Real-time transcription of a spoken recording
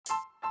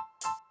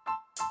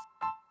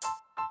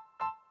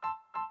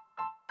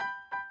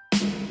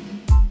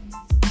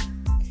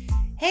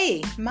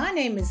Hey, my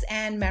name is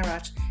Anne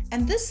Marot,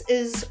 and this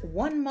is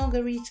One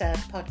Margarita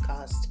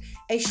podcast,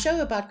 a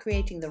show about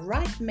creating the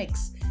right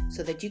mix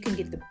so that you can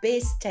get the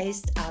best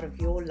taste out of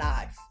your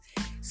life.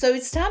 So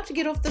it's time to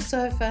get off the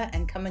sofa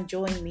and come and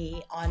join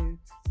me on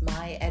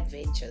my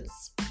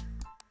adventures.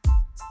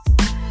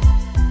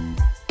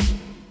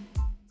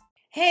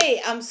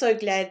 Hey, I'm so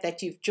glad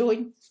that you've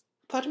joined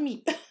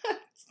me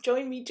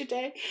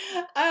today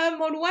on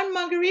One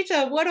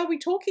Margarita. What are we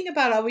talking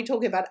about? Are we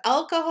talking about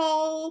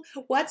alcohol?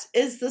 What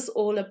is this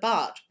all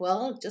about?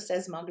 Well, just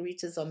as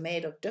margaritas are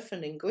made of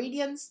different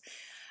ingredients,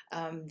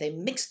 they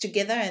mix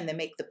together and they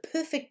make the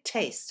perfect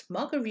taste.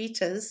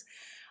 Margaritas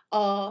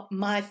are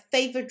my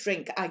favorite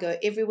drink. I go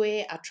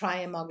everywhere, I try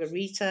a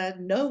margarita.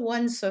 No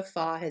one so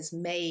far has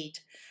made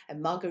a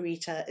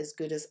margarita as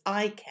good as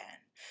I can.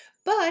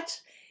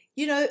 But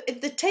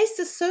the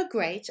taste is so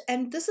great,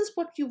 and this is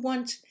what you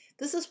want.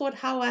 This is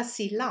how I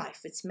see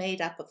life. It's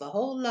made up of a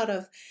whole lot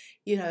of,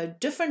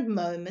 different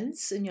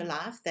moments in your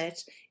life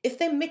that, if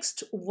they're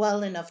mixed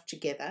well enough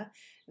together,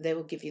 they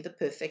will give you the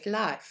perfect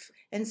life.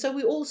 And so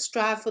we all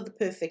strive for the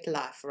perfect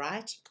life,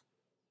 right?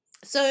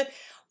 So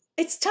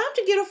it's time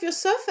to get off your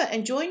sofa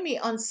and join me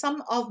on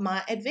some of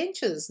my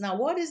adventures. Now,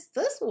 what is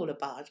this all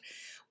about?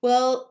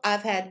 Well,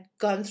 I've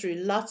gone through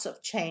lots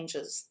of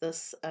changes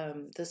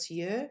this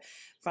year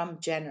from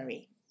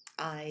January.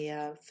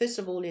 First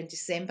of all, in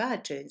December, I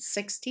turned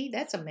 60.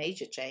 That's a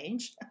major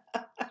change.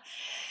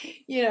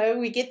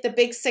 We get the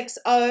big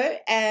 60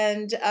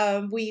 and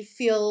we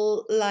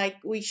feel like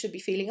we should be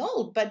feeling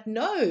old. But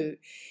no,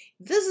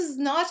 this is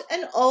not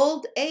an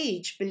old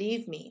age,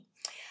 believe me.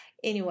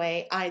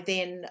 Anyway, I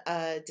then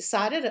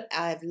decided,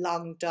 I have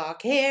long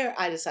dark hair.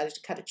 I decided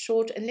to cut it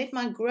short and let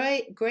my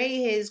gray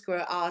hairs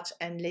grow out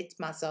and let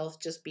myself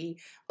just be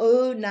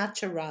au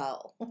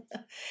natural.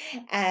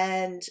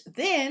 And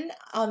then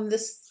on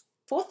this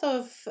 4th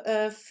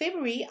of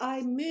February,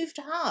 I moved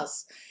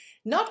house.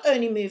 Not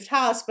only moved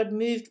house, but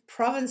moved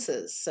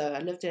provinces. So I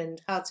lived in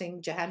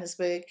Gauteng,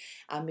 Johannesburg.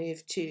 I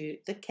moved to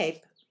the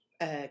Cape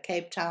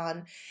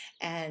Town,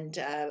 and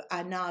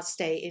I now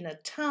stay in a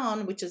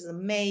town which is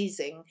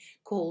amazing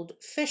called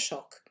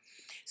Fischhoek.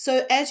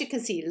 So as you can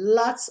see,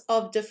 lots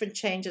of different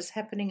changes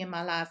happening in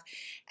my life,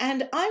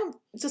 and I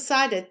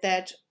decided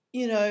that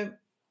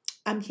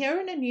I'm here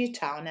in a new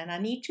town and I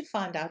need to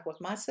find out what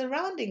my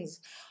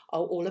surroundings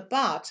are all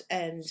about.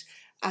 And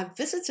I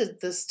visited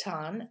this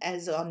town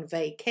as on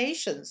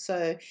vacation,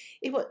 so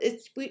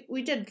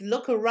we did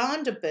look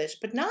around a bit,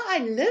 but now I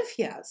live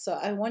here, so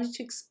I wanted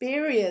to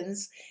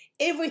experience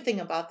everything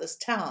about this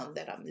town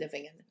that I'm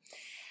living in.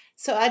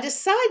 So I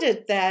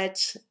decided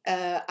that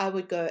I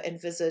would go and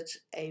visit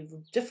a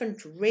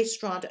different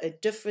restaurant,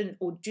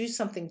 or do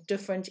something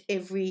different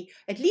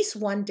at least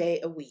one day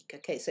a week.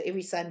 Okay, so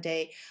every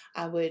Sunday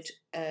I would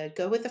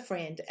go with a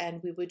friend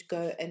and we would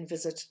go and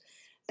visit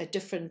a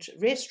different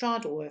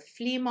restaurant or a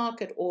flea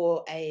market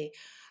or a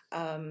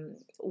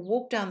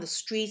walk down the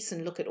streets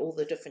and look at all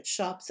the different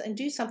shops and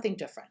do something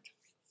different.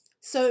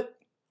 So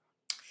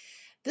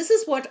this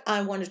is what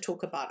I want to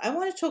talk about. I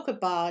want to talk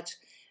about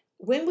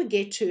when we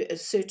get to a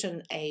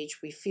certain age,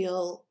 we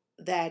feel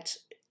that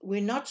we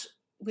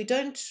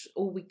don't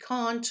or we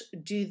can't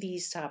do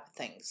these type of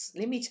things.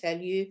 Let me tell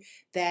you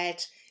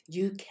that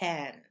you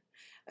can.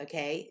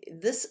 Okay,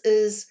 this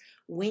is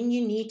when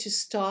you need to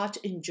start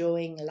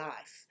enjoying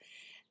life.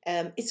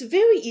 It's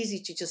very easy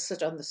to just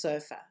sit on the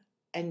sofa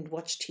and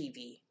watch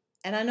TV.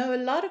 And I know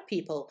a lot of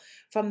people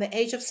from the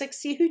age of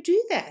 60 who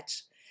do that.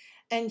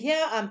 And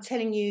here I'm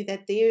telling you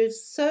that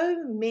there's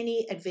so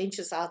many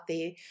adventures out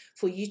there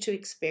for you to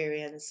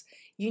experience.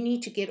 You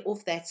need to get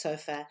off that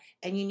sofa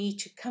and you need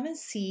to come and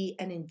see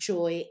and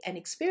enjoy and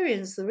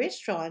experience the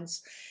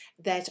restaurants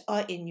that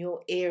are in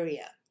your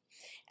area.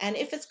 And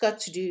if it's got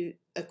to do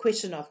a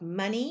question of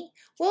money,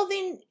 well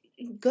then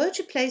go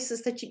to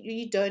places that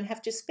you don't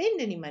have to spend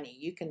any money.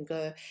 You can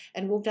go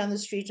and walk down the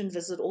street and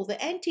visit all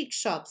the antique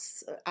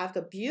shops. I've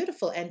got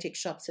beautiful antique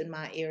shops in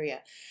my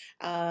area.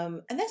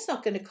 And that's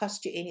not going to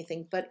cost you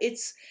anything, but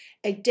it's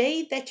a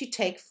day that you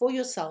take for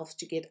yourself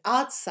to get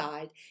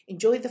outside,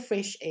 enjoy the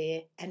fresh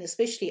air, and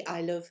especially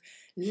I live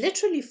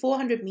literally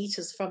 400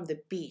 meters from the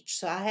beach.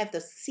 So I have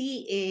the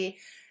sea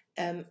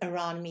air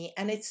around me,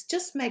 and it's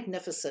just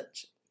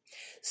magnificent.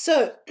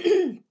 So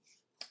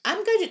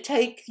I'm going to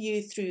take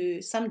you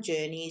through some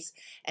journeys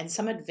and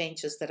some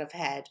adventures that I've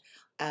had,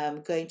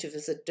 going to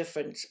visit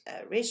different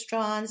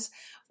restaurants,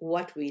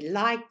 what we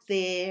like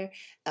there,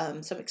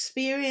 some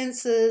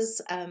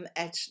experiences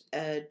at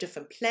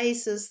different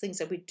places, things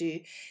that we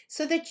do,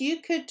 so that you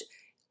could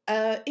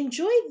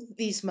enjoy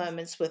these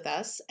moments with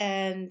us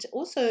and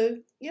also,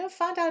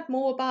 find out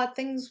more about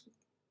things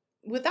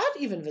without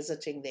even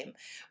visiting them.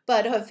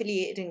 But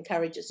hopefully it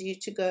encourages you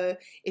to go,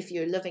 if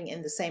you're living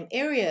in the same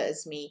area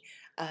as me,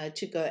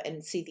 to go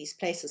and see these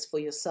places for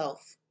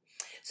yourself.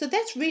 So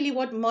that's really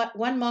what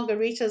One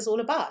Margarita is all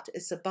about.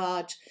 It's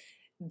about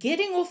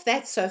getting off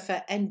that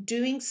sofa and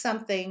doing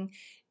something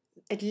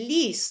at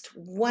least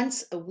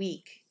once a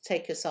week.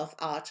 Take yourself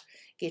out,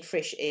 get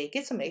fresh air,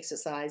 get some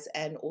exercise,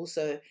 and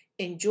also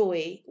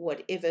enjoy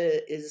whatever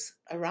is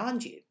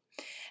around you.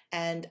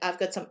 And I've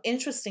got some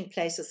interesting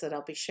places that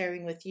I'll be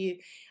sharing with you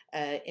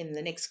in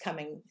the next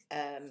coming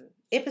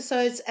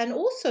episodes, and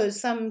also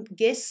some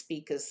guest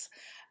speakers.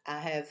 I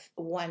have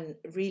one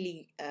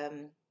really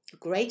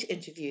great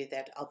interview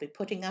that I'll be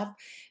putting up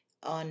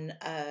on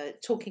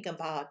talking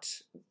about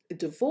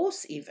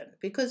divorce, even,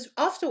 because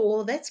after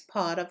all, that's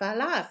part of our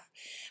life.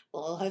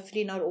 Well,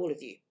 hopefully not all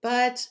of you,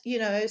 but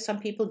some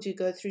people do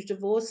go through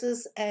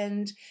divorces.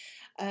 And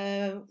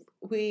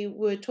we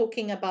were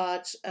talking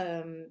about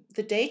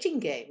the dating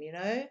game.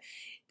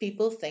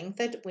 People think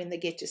that when they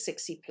get to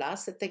 60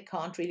 plus that they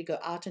can't really go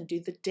out and do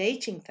the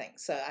dating thing.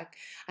 So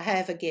I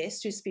have a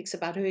guest who speaks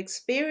about her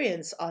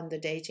experience on the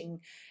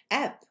dating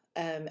app,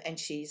 and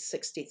she's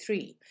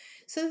 63.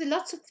 So there are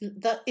lots of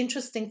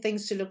interesting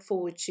things to look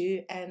forward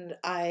to, and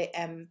I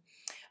am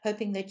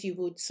hoping that you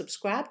would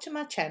subscribe to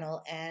my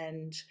channel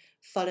and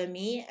follow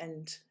me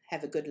and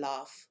have a good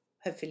laugh,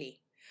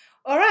 hopefully.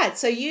 All right,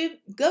 so you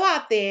go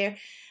out there,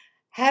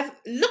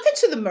 look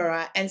into the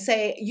mirror and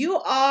say, you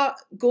are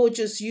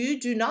gorgeous. You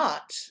do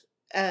not,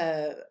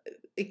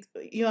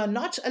 you are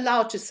not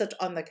allowed to sit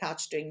on the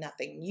couch doing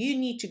nothing. You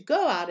need to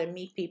go out and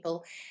meet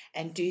people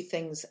and do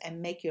things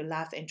and make your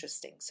life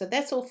interesting. So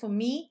that's all from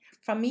me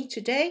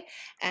today,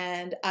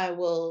 and I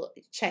will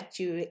chat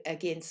to you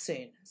again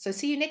soon. So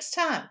see you next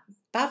time.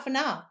 Bye for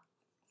now.